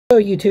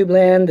Hello YouTube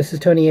land, this is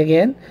Tony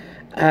again.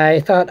 I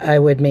thought I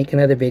would make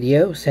another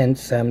video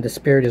since the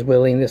spirit is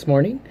willing this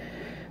morning.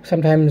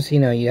 Sometimes,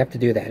 you have to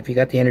do that. If you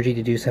got the energy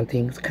to do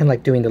something, it's kind of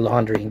like doing the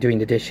laundry and doing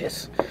the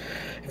dishes.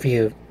 If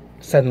you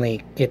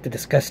suddenly get the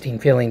disgusting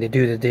feeling to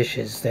do the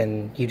dishes,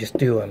 then you just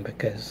do them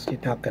because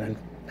you're not going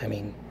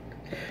to,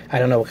 I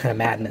don't know what kind of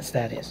madness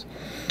that is.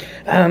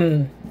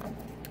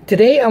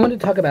 Today I want to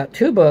talk about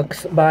two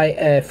books by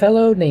a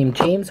fellow named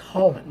James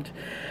Holland.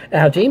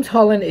 Now, James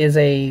Holland is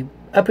a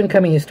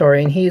up-and-coming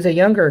historian. He's a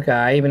younger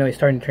guy, even though he's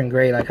starting to turn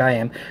gray like I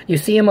am. You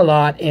see him a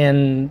lot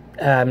in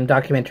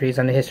documentaries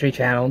on the History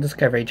Channel,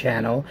 Discovery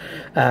Channel.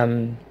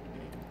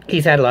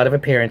 He's had a lot of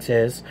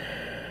appearances.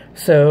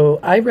 So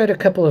I read a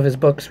couple of his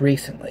books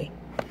recently.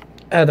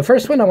 The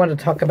first one I want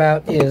to talk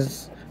about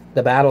is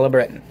The Battle of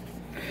Britain.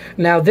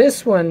 Now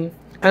this one,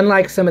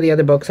 unlike some of the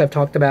other books I've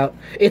talked about,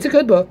 it's a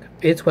good book.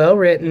 It's well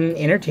written,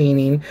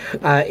 entertaining.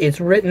 It's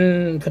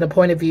written from the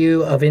point of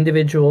view of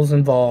individuals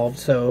involved.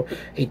 So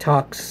he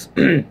talks,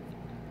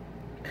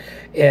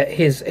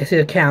 his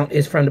account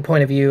is from the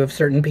point of view of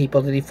certain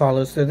people that he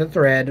follows through the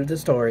thread of the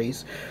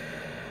stories.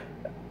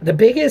 The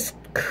biggest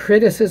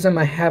criticism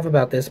I have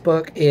about this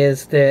book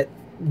is that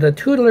the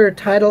titular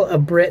title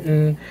of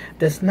Britain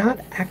does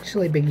not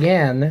actually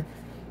begin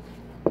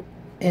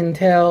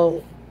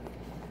until,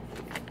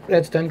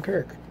 that's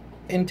Dunkirk,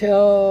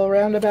 until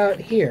around about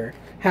here,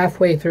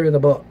 halfway through the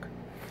book.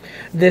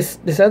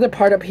 This other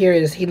part up here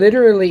is he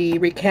literally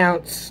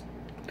recounts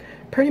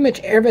pretty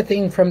much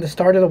everything from the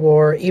start of the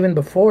war, even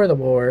before the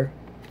war,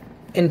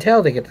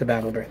 until they get to the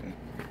Battle of Britain.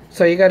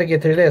 So you got to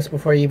get through this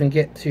before you even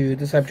get to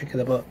the subject of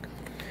the book.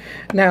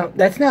 Now,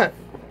 that's not,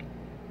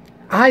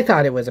 I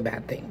thought it was a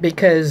bad thing,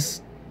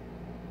 because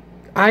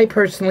I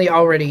personally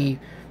already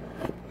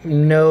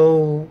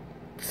know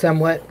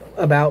somewhat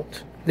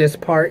about this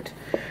part.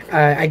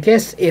 I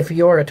guess if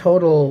you're a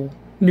total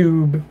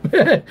noob,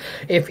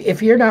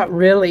 if you're not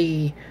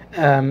really,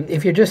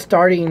 if you're just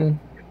starting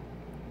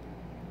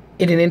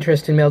in an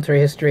interest in military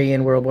history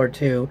in World War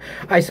II,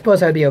 I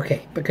suppose I'd be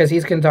okay, because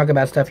he's going to talk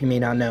about stuff you may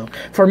not know.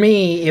 For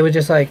me, it was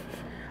just like,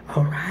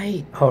 all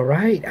right,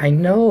 I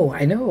know.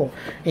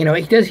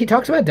 He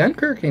talks about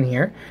Dunkirk in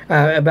here,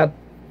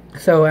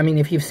 so,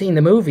 if you've seen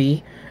the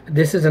movie,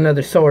 this is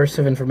another source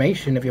of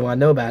information if you want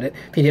to know about it,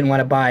 if you didn't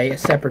want to buy a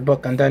separate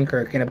book on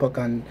Dunkirk and a book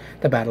on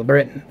the Battle of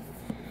Britain.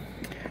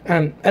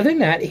 Other than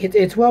that,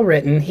 it's well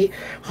written.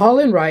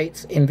 Holland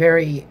writes in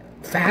very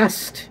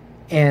fast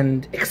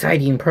and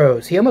exciting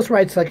prose. He almost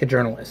writes like a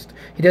journalist.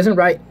 He doesn't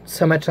write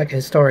so much like a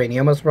historian. He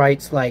almost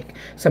writes like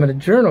some of the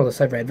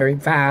journalists I've read. Very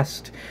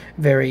fast,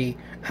 very,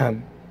 I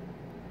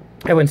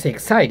wouldn't say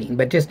exciting,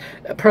 but just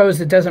prose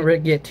that doesn't really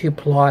get too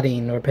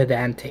plodding or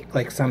pedantic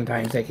like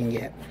sometimes they can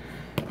get.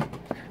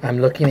 I'm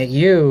looking at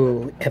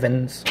you,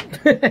 Evans.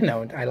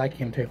 No, I like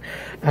him too.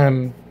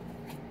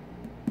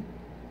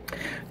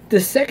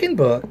 The second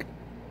book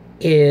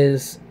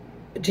is,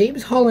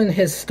 James Holland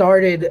has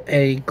started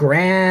a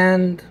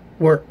grand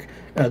work,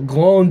 a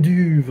grand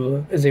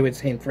oeuvre, as they would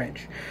say in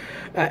French.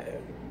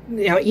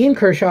 Now, Ian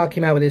Kershaw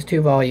came out with his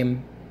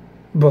 2-volume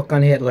book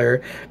on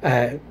Hitler.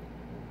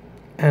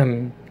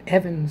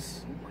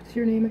 Evans, what's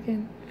your name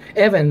again?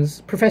 Evans,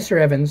 Professor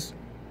Evans.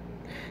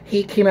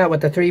 He came out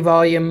with a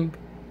 3-volume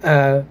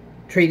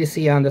treatise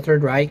on the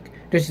Third Reich,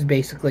 which is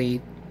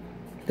basically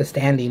the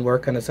standing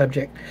work on the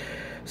subject.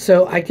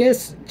 So I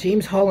guess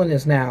James Holland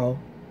is now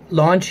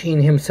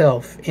launching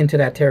himself into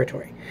that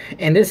territory.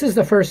 And this is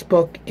the first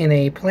book in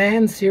a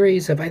planned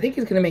series of, I think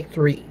he's going to make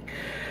 3.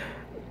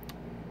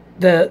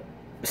 The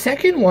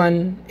second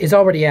one is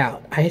already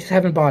out. I just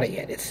haven't bought it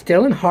yet. It's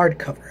still in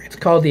hardcover. It's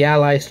called The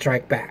Allies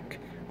Strike Back.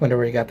 Wonder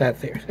where you got that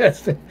there.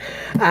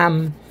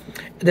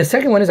 The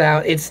second one is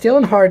out. It's still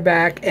in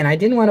hardback, and I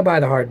didn't want to buy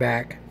the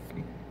hardback.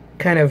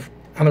 I'm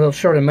a little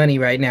short of money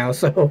right now,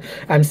 so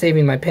I'm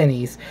saving my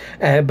pennies.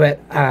 But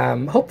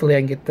hopefully I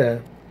can get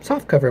the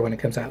soft cover when it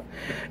comes out.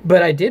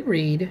 But I did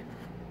read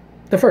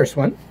the first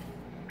one.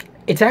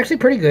 It's actually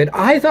pretty good.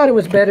 I thought it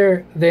was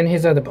better than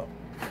his other book.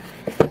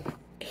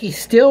 He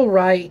still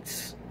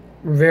writes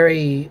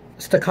very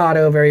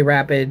staccato, very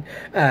rapid.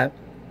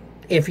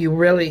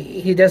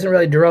 He doesn't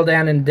really drill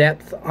down in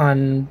depth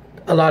on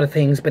a lot of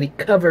things, but he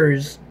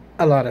covers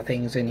a lot of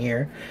things in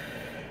here.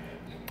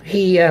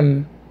 He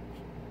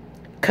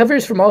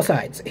covers from all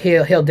sides.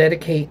 He'll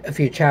dedicate a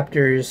few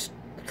chapters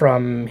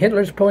from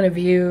Hitler's point of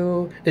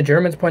view, the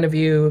Germans' point of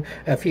view,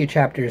 a few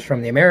chapters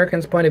from the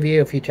Americans' point of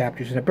view, a few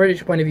chapters from the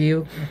British point of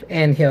view,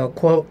 and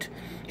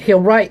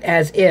he'll write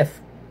as if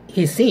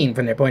he's seen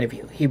from their point of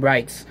view. He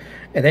writes,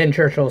 and then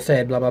Churchill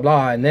said blah blah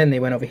blah, and then they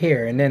went over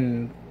here, and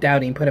then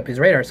Dowding put up his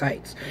radar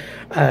sights.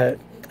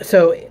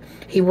 So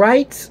he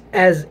writes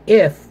as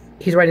if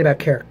he's writing about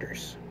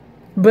characters,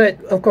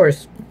 but of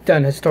course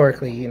done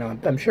historically.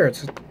 I'm sure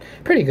it's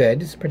pretty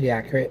good. It's pretty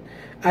accurate.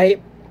 I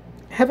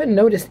haven't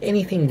noticed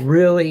anything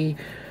really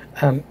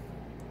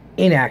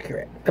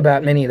inaccurate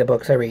about many of the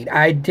books I read.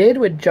 I did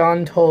with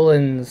John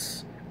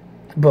Toland's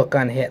book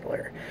on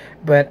Hitler,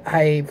 but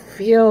I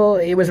feel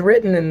it was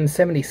written in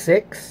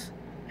 '76,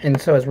 and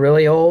so it's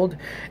really old.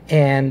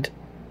 And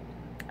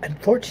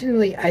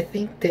unfortunately, I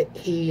think that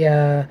he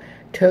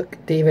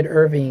took David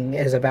Irving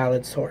as a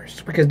valid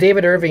source, because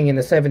David Irving in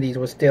the 70s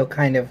was still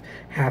kind of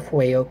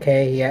halfway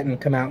okay. He hadn't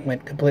come out and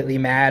went completely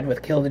mad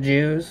with Kill the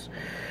Jews.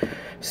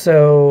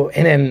 So,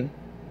 and then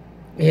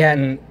he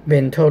hadn't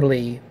been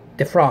totally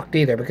defrocked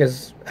either,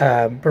 because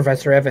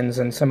Professor Evans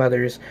and some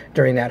others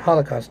during that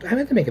Holocaust, I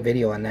meant to make a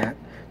video on that.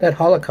 That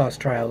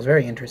Holocaust trial is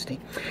very interesting.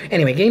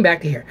 Anyway, getting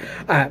back to here.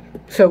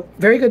 So,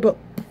 very good book.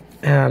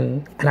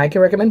 And I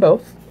can recommend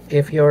both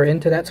if you're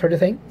into that sort of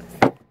thing.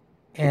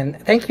 And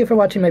thank you for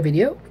watching my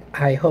video.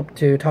 I hope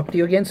to talk to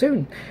you again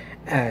soon.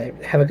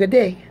 Have a good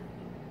day.